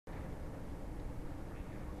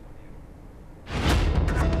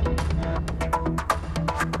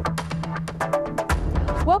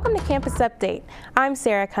Welcome to Campus Update. I'm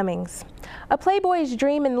Sarah Cummings. A Playboy's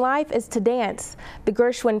dream in life is to dance. The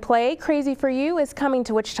Gershwin play, Crazy for You, is coming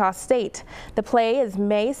to Wichita State. The play is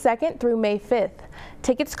May 2nd through May 5th.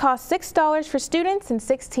 Tickets cost $6 for students and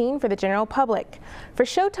 $16 for the general public. For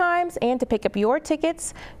showtimes and to pick up your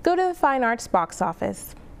tickets, go to the Fine Arts box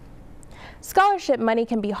office. Scholarship money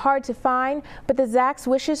can be hard to find, but the Zach's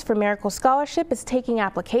Wishes for Miracle Scholarship is taking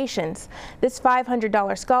applications. This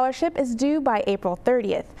 $500 scholarship is due by April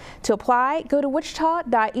 30th. To apply, go to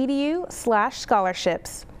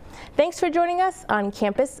wichita.edu/scholarships. Thanks for joining us on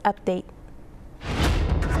Campus Update.